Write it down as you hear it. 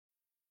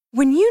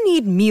When you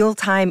need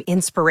mealtime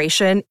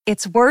inspiration,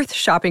 it's worth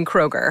shopping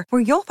Kroger,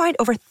 where you'll find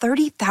over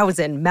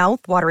 30,000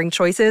 mouth-watering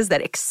choices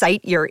that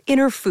excite your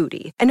inner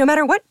foodie. And no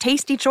matter what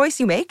tasty choice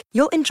you make,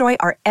 you'll enjoy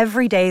our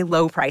everyday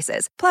low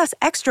prices, plus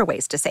extra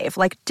ways to save,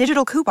 like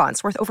digital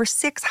coupons worth over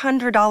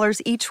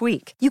 $600 each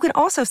week. You can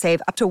also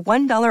save up to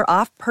 $1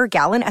 off per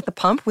gallon at the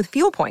pump with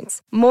fuel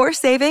points. More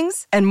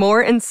savings and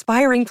more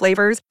inspiring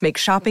flavors make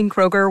shopping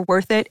Kroger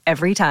worth it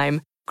every time.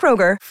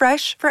 Kroger,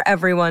 fresh for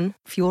everyone.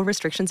 Fuel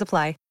restrictions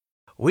apply.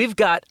 We've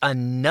got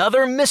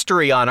another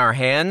mystery on our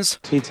hands.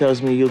 He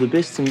tells me you're the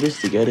best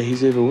investigator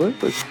he's ever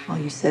worked with. Oh,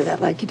 you say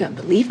that like you don't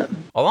believe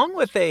him. Along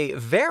with a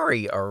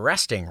very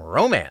arresting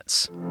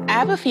romance. I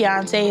have a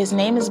fiance. His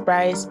name is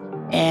Bryce,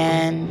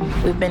 and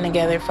we've been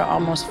together for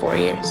almost 4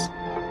 years.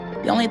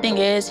 The only thing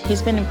is,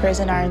 he's been in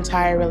prison our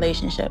entire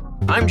relationship.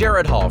 I'm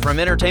Jared Hall from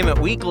Entertainment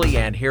Weekly,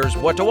 and here's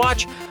what to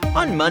watch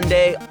on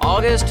Monday,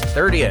 August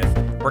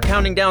 30th. We're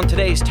counting down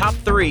today's top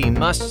 3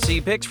 must-see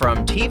picks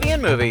from TV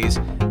and movies.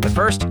 But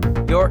first,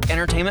 your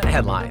entertainment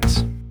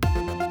headlines.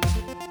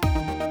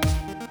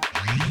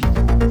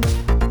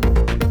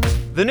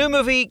 The new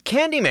movie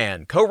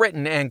Candyman,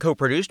 co-written and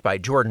co-produced by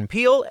Jordan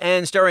Peele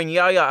and starring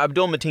Yahya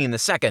Abdul-Mateen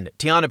II,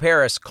 Tiana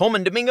Paris,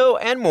 Coleman Domingo,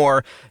 and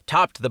more,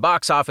 topped the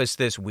box office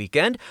this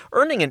weekend,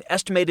 earning an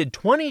estimated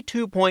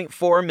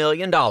 $22.4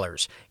 million.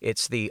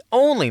 It's the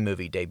only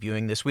movie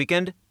debuting this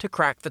weekend to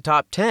crack the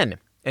top 10.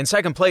 In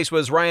second place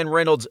was Ryan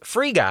Reynolds'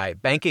 Free Guy,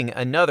 banking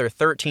another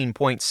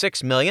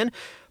 $13.6 million.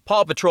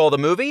 Paw Patrol the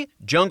movie,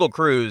 Jungle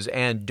Cruise,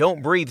 and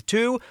Don't Breathe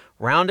 2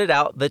 rounded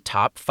out the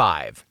top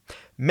 5.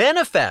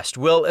 Manifest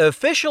will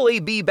officially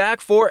be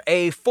back for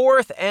a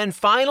 4th and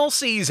final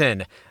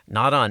season.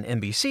 Not on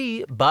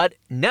NBC, but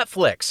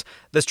Netflix.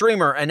 The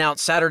streamer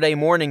announced Saturday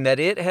morning that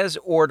it has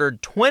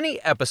ordered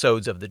 20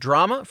 episodes of the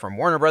drama from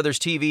Warner Brothers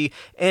TV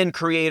and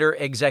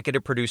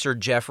creator-executive producer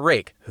Jeff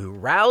Rake, who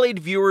rallied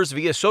viewers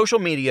via social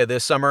media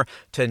this summer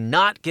to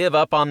not give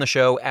up on the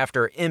show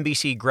after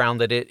NBC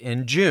grounded it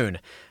in June.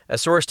 A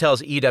source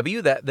tells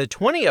EW that the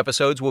 20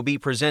 episodes will be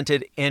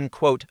presented in,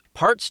 quote,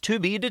 parts to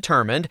be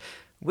determined,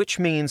 which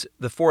means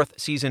the 4th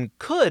season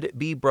could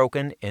be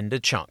broken into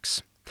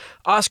chunks.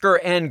 Oscar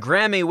and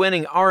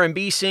Grammy-winning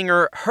R&B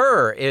singer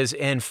Her is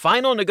in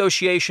final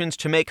negotiations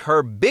to make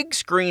her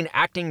big-screen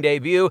acting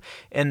debut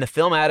in the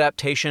film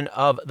adaptation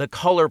of The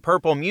Color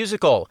Purple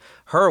musical.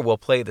 Her will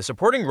play the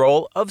supporting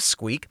role of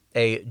Squeak,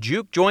 a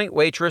juke joint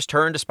waitress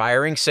turned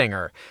aspiring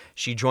singer.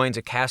 She joins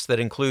a cast that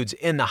includes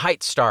In the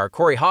Heights star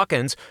Corey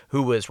Hawkins,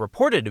 who was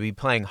reported to be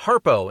playing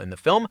Harpo in the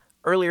film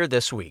earlier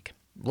this week.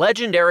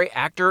 Legendary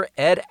actor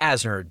Ed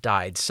Asner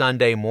died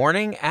Sunday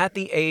morning at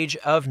the age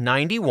of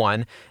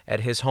 91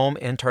 at his home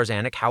in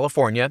Tarzana,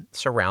 California,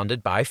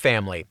 surrounded by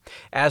family.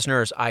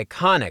 Asner's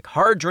iconic,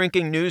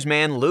 hard-drinking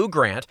newsman Lou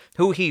Grant,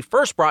 who he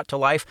first brought to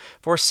life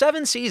for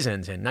 7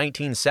 seasons in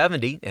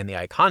 1970 in the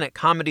iconic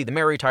comedy The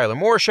Mary Tyler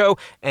Moore Show,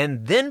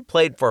 and then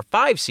played for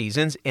 5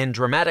 seasons in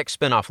dramatic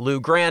spinoff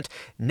Lou Grant,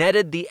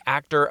 netted the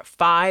actor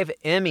 5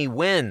 Emmy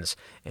wins.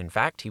 In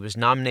fact, he was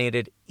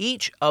nominated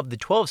each of the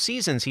 12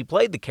 seasons he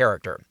played the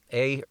character,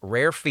 a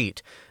rare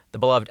feat. The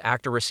beloved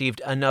actor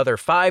received another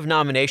 5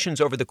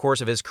 nominations over the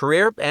course of his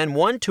career and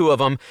won 2 of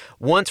them,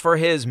 once for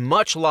his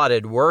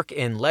much-lauded work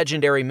in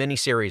legendary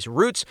miniseries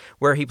Roots,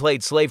 where he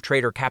played slave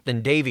trader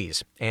Captain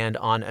Davies, and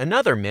on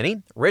another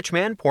mini, Rich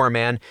Man, Poor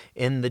Man,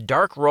 in the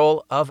dark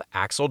role of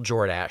Axel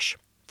Jordache.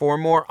 For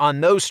more on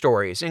those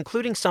stories,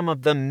 including some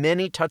of the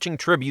many touching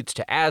tributes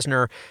to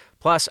Asner,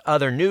 plus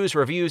other news,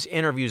 reviews,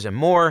 interviews, and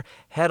more,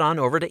 head on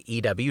over to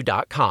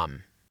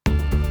EW.com.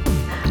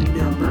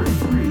 Number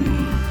 3.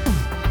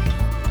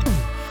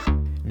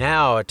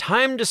 Now,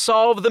 time to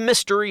solve the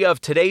mystery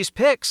of today's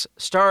picks,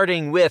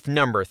 starting with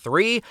number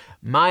 3,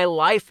 My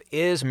Life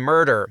is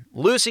Murder.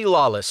 Lucy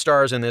Lawless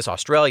stars in this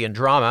Australian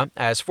drama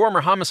as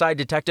former homicide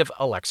detective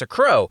Alexa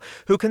Crowe,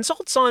 who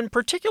consults on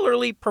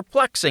particularly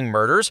perplexing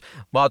murders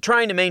while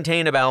trying to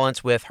maintain a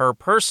balance with her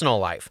personal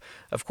life.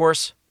 Of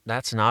course,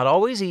 that's not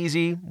always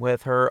easy,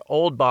 with her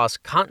old boss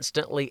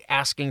constantly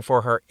asking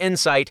for her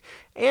insight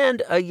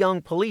and a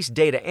young police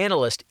data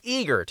analyst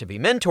eager to be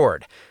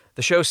mentored.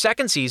 The show's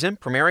 2nd season,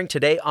 premiering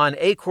today on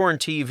Acorn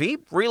TV,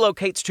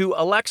 relocates to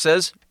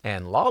Alexa's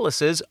and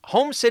Lawless's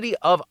home city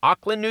of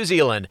Auckland, New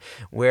Zealand,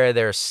 where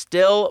there's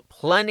still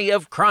plenty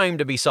of crime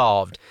to be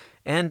solved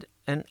and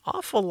an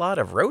awful lot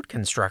of road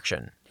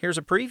construction. Here's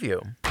a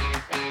preview.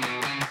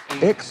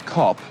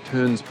 Ex-cop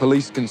turns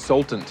police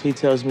consultant. He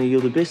tells me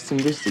you're the best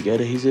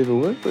investigator he's ever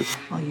worked with.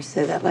 Oh, you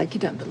say that like you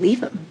don't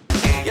believe him.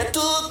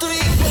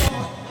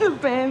 The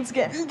band's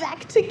getting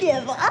back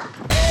together.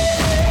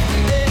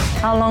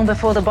 How long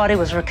before the body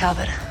was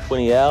recovered?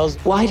 20 hours.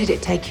 Why did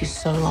it take you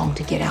so long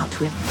to get out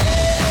to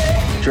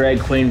him? Drag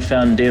queen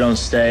found dead on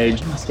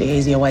stage. Must be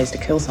easier ways to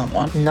kill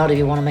someone. Not if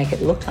you want to make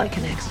it look like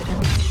an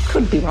accident.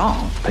 Could be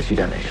wrong. But you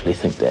don't actually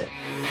think that.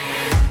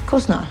 Of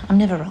course not. I'm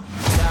never wrong.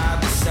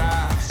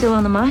 Still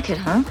on the market,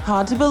 huh?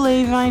 Hard to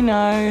believe, I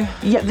know.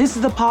 Yeah, this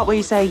is the part where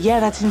you say, yeah,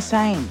 that's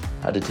insane.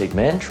 I detect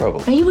man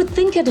trouble. Now, you would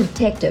think a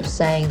detective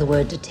saying the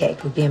word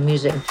detect would be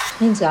amusing.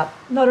 Turns out,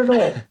 not at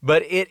all.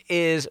 But it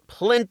is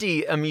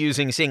plenty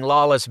amusing seeing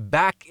Lawless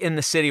back in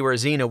the city where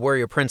Xena,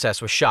 Warrior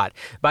Princess, was shot.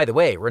 By the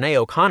way, Renee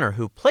O'Connor,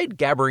 who played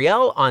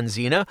Gabrielle on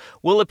Xena,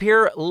 will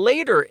appear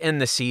later in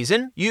the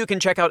season. You can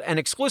check out an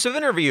exclusive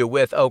interview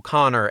with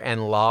O'Connor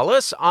and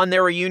Lawless on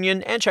their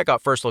reunion and check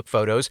out first look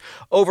photos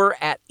over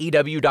at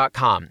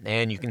EW.com.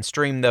 And you can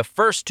stream the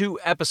first 2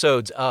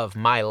 episodes of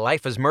My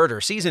Life as Murder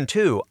Season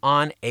 2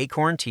 on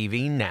Acorn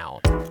TV now.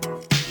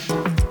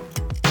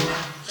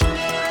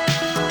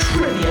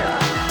 Trivia.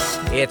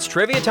 It's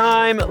trivia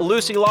time.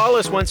 Lucy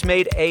Lawless once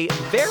made a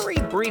very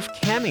brief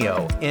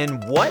cameo in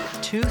what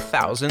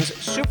 2000s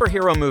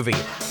superhero movie?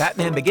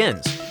 Batman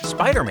Begins,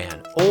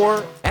 Spider-Man,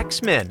 or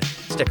X-Men?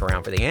 Stick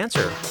around for the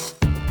answer.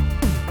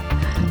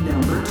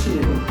 Number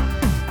 2.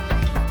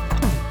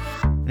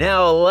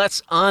 Now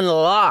let's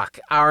unlock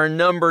our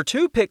number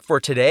 2 pick for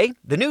today,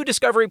 the new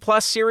Discovery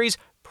Plus series,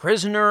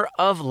 Prisoner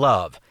of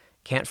Love.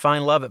 Can't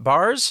find love at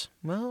bars?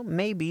 Well,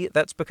 maybe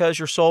that's because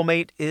your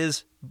soulmate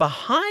is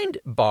behind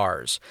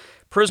bars.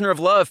 Prisoner of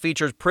Love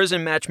features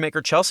prison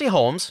matchmaker Chelsea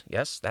Holmes,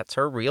 yes, that's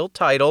her real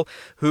title,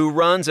 who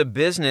runs a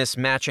business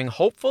matching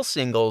hopeful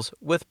singles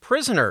with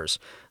prisoners.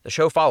 The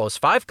show follows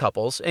 5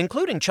 couples,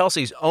 including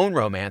Chelsea's own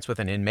romance with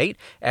an inmate,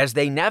 as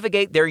they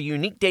navigate their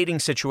unique dating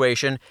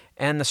situation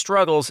and the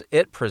struggles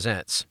it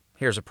presents.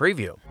 Here's a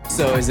preview.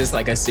 So is this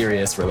like a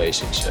serious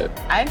relationship?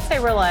 I'd say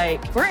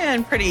we're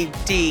in pretty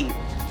deep.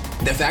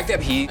 The fact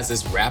that he has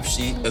this rap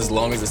sheet as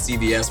long as a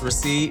CVS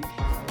receipt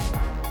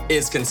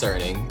is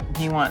concerning.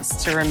 He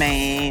wants to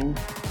remain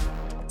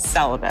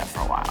celibate for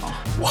a while.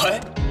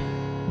 What?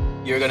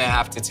 You're gonna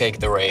have to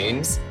take the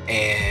reins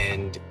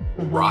and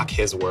rock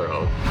his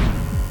world.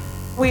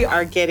 We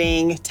are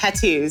getting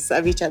tattoos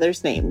of each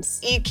other's names.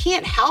 You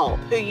can't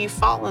help who you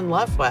fall in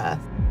love with.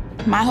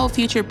 My whole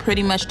future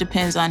pretty much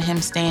depends on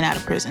him staying out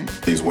of prison.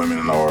 These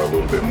women are a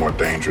little bit more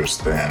dangerous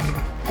than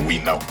we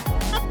know.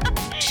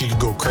 She could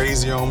go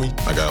crazy on me.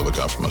 I gotta look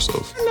out for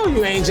myself. I know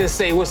you ain't just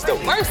say what's the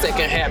worst that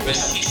can happen.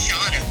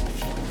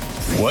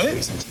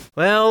 What?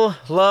 Well,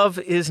 love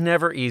is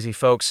never easy,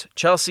 folks.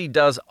 Chelsea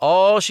does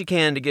all she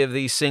can to give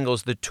these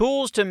singles the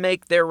tools to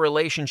make their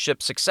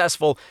relationship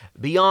successful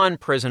beyond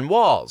prison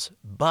walls.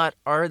 But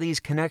are these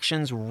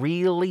connections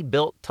really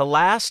built to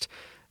last?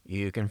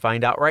 You can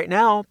find out right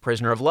now.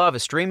 Prisoner of Love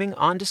is streaming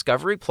on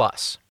Discovery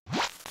Plus.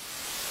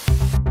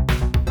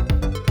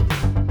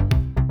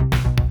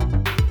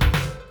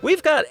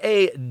 We've got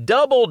a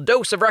double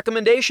dose of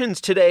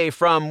recommendations today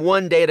from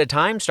One Day at a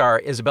Time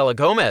star Isabella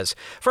Gomez.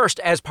 First,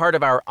 as part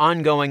of our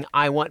ongoing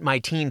I Want My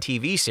Teen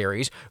TV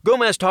series,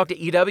 Gomez talked to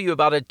EW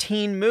about a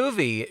teen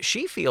movie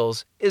she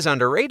feels is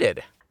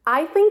underrated.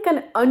 I think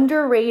an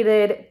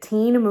underrated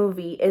teen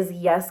movie is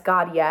Yes,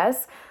 God,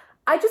 Yes.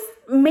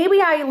 Maybe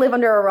I live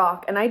under a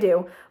rock, and I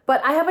do,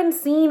 but I haven't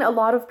seen a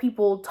lot of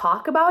people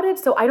talk about it,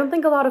 so I don't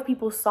think a lot of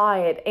people saw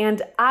it,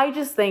 and I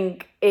just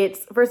think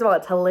first of all,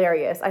 it's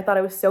hilarious. I thought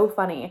it was so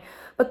funny,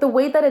 but the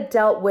way that it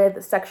dealt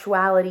with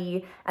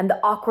sexuality and the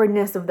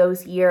awkwardness of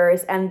those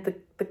years and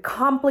the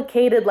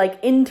complicated,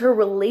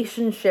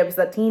 interrelationships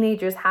that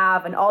teenagers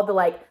have and all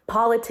the,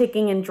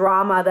 politicking and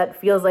drama that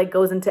feels like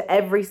goes into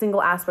every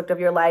single aspect of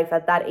your life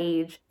at that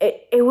age,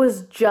 it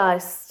was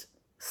just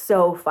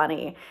so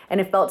funny, and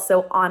it felt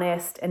so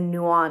honest and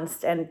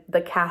nuanced, and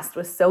the cast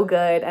was so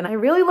good, and I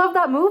really love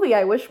that movie.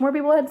 I wish more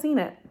people had seen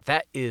it.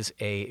 That is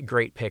a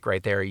great pick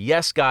right there.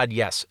 Yes, God,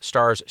 Yes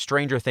stars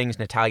Stranger Things'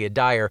 Natalia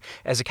Dyer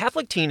as a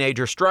Catholic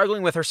teenager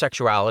struggling with her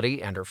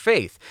sexuality and her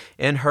faith.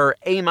 In her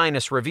A-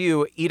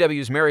 review,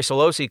 EW's Mary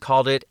Solosi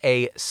called it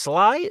a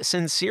sly,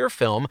 sincere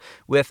film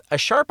with a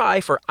sharp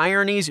eye for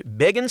ironies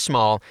big and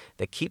small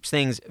that keeps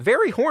things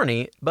very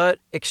horny but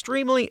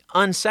extremely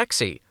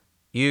unsexy.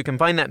 You can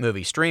find that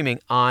movie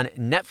streaming on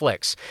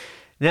Netflix.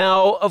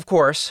 Now, of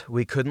course,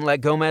 we couldn't let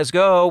Gomez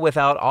go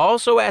without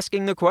also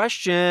asking the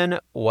question,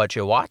 what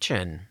you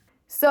watching?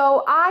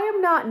 So I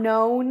am not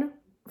known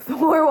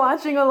for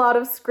watching a lot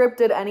of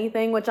scripted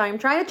anything, which I'm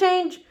trying to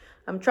change.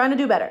 I'm trying to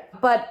do better.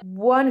 But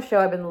one show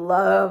I've been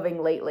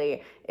loving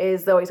lately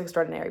is Zoe's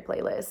Extraordinary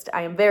Playlist.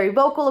 I am very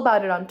vocal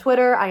about it on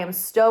Twitter. I am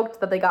stoked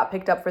that they got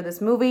picked up for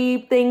this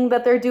movie thing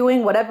that they're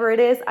doing. Whatever it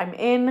is, I'm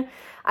in.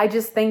 I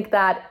just think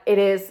that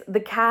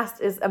the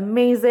cast is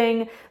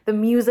amazing. The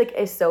music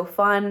is so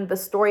fun. The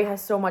story has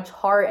so much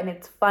heart, and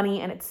it's funny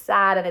and it's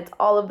sad and it's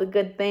all of the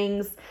good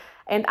things.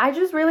 And I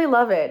just really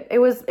love it. It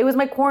was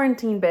my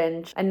quarantine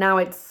binge, and now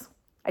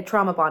I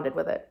trauma bonded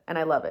with it, and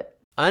I love it.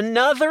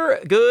 Another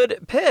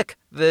good pick.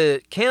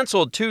 The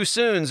canceled too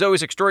soon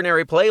Zoe's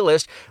Extraordinary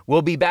Playlist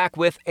will be back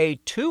with a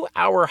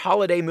 2-hour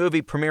holiday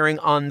movie premiering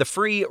on the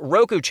free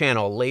Roku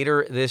channel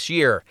later this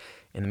year.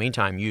 In the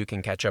meantime, you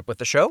can catch up with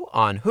the show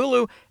on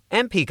Hulu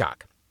and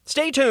Peacock.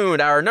 Stay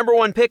tuned. Our number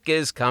 1 pick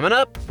is coming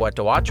up. What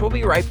to Watch will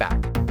be right back.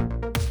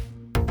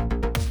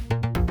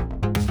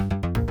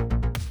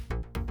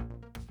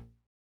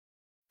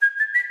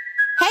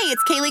 Hey,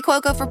 it's Kaylee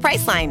Cuoco for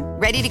Priceline.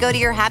 Ready to go to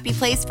your happy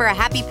place for a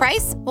happy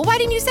price? Well, why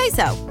didn't you say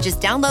so?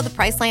 Just download the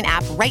Priceline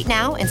app right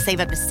now and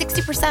save up to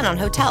 60% on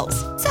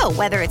hotels. So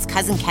whether it's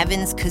Cousin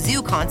Kevin's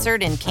Kazoo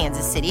Concert in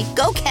Kansas City,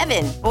 go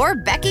Kevin, or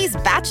Becky's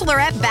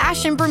Bachelorette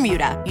Bash in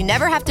Bermuda, you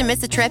never have to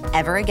miss a trip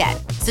ever again.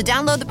 So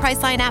download the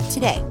Priceline app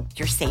today.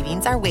 Your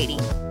savings are waiting.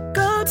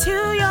 Go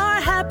to your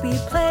happy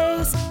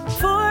place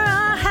for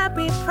a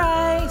happy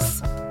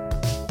price.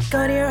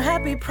 Go to your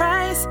happy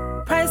price,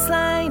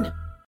 Priceline.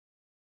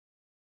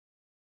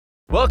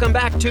 Welcome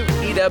back to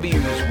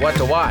EW's What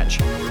to Watch.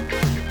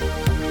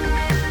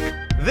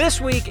 This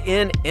week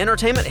in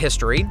entertainment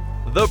history,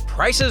 The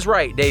Price is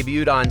Right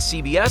debuted on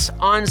CBS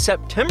on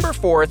September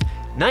 4th,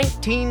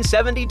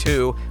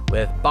 1972,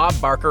 with Bob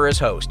Barker as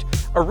host.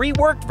 A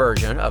reworked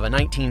version of a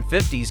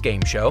 1950s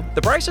game show,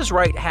 The Price is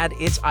Right had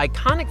its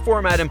iconic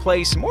format in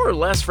place more or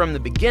less from the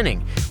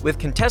beginning, with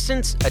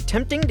contestants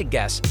attempting to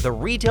guess the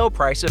retail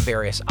price of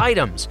various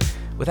items,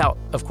 without,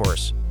 of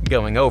course,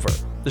 going over.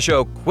 The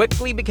show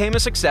quickly became a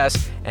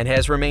success and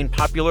has remained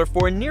popular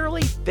for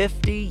nearly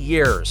 50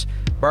 years.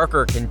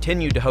 Barker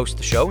continued to host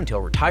the show until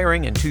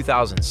retiring in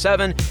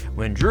 2007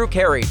 when Drew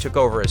Carey took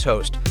over as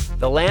host.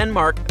 The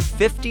landmark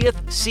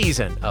 50th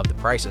season of The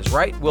Price is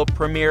Right will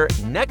premiere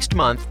next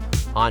month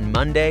on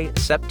Monday,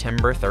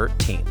 September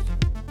 13th.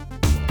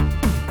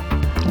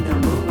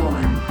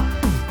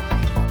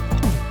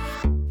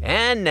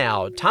 And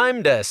now,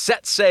 time to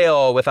set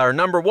sail with our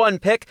number one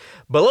pick,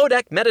 Below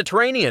Deck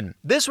Mediterranean.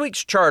 This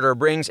week's charter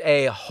brings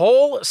a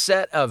whole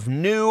set of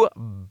new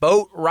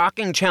boat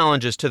rocking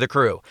challenges to the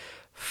crew.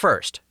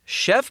 First,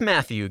 Chef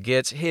Matthew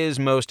gets his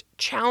most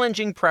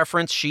challenging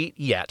preference sheet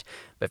yet,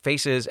 but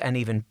faces an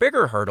even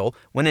bigger hurdle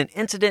when an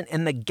incident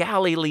in the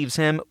galley leaves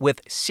him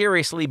with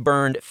seriously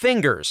burned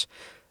fingers.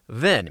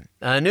 Then,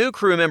 a new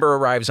crew member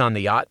arrives on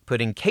the yacht,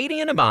 putting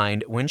Katie in a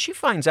bind when she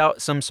finds out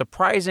some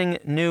surprising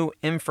new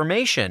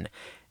information.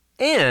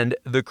 And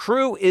the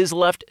crew is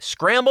left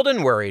scrambled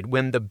and worried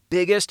when the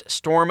biggest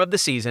storm of the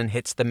season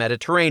hits the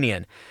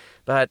Mediterranean.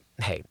 But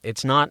hey,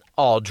 it's not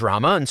all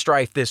drama and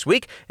strife this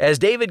week, as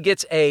David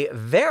gets a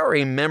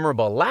very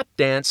memorable lap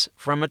dance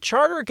from a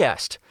charter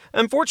guest.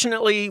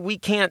 Unfortunately, we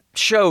can't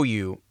show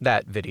you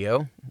that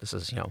video. This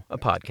is, a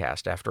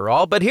podcast after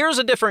all. But here's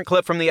a different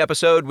clip from the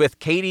episode with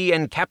Katie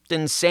and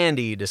Captain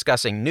Sandy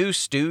discussing new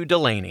Stu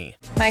Delaney.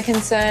 My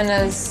concern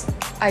is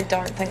I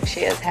don't think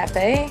she is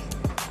happy.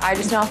 I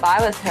just know if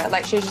I was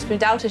her, she's just been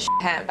dealt a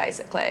hand,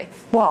 basically.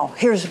 Well,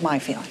 here's my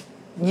feeling.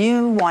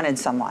 You wanted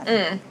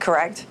someone,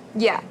 correct?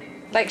 Yeah.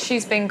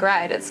 She's been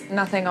great. It's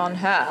nothing on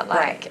her.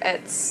 Right.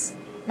 It's...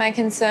 My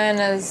concern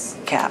is...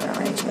 cabin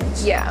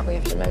arrangements. Yeah, we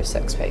have to move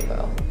 6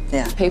 people.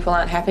 Yeah. People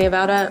aren't happy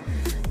about it.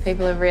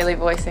 People are really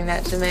voicing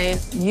that to me.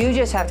 You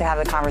just have to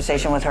have the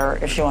conversation with her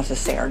if she wants to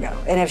stay or go.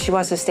 And if she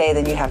wants to stay,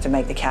 then you have to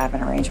make the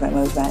cabin arrangement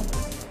movement.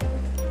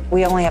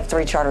 We only have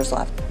 3 charters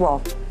left.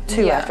 Well,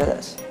 2 after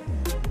this.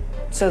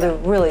 So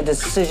the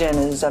decision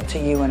is up to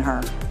you and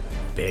her.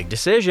 Big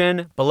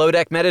decision. Below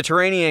Deck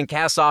Mediterranean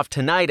casts off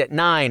tonight at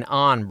 9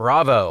 on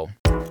Bravo.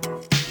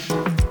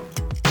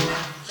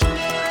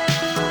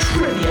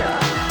 Trivia.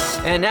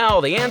 And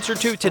now the answer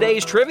to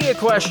today's trivia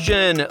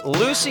question.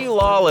 Lucy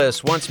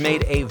Lawless once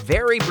made a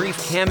very brief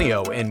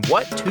cameo in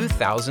what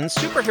 2000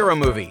 superhero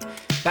movie?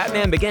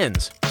 Batman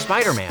Begins,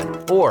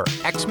 Spider-Man, or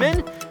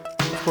X-Men?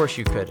 Of course,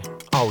 you could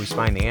always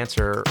find the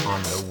answer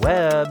on the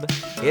web.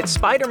 It's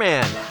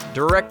Spider-Man.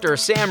 Director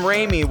Sam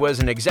Raimi was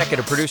an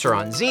executive producer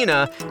on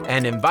Xena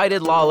and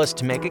invited Lawless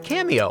to make a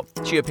cameo.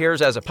 She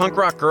appears as a punk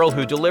rock girl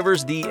who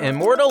delivers the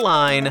immortal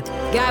line,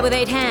 "Guy with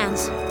 8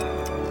 hands.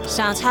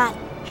 Sounds hot."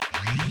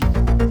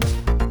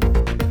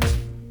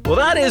 Well,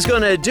 that is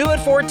going to do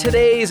it for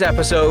today's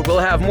episode. We'll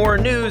have more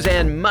news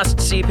and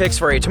must-see picks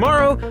for you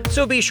tomorrow,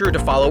 so be sure to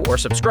follow or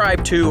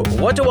subscribe to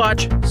What to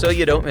Watch so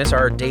you don't miss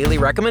our daily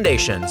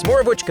recommendations, more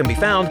of which can be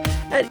found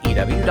at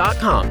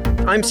EW.com.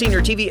 I'm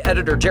Senior TV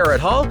Editor Jared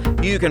Hall.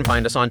 You can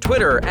find us on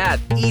Twitter at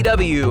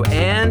EW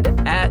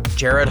and at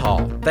Jared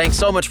Hall. Thanks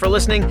so much for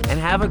listening, and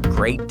have a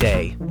great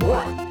day.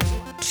 What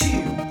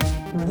to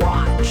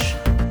Watch.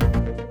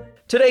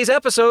 Today's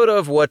episode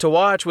of What to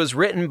Watch was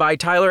written by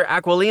Tyler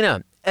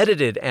Aquilina,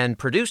 edited and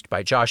produced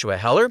by Joshua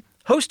Heller,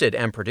 hosted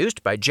and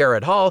produced by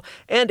Jared Hall,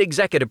 and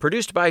executive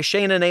produced by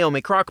Shana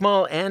Naomi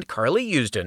Krochmal and Carly Usden.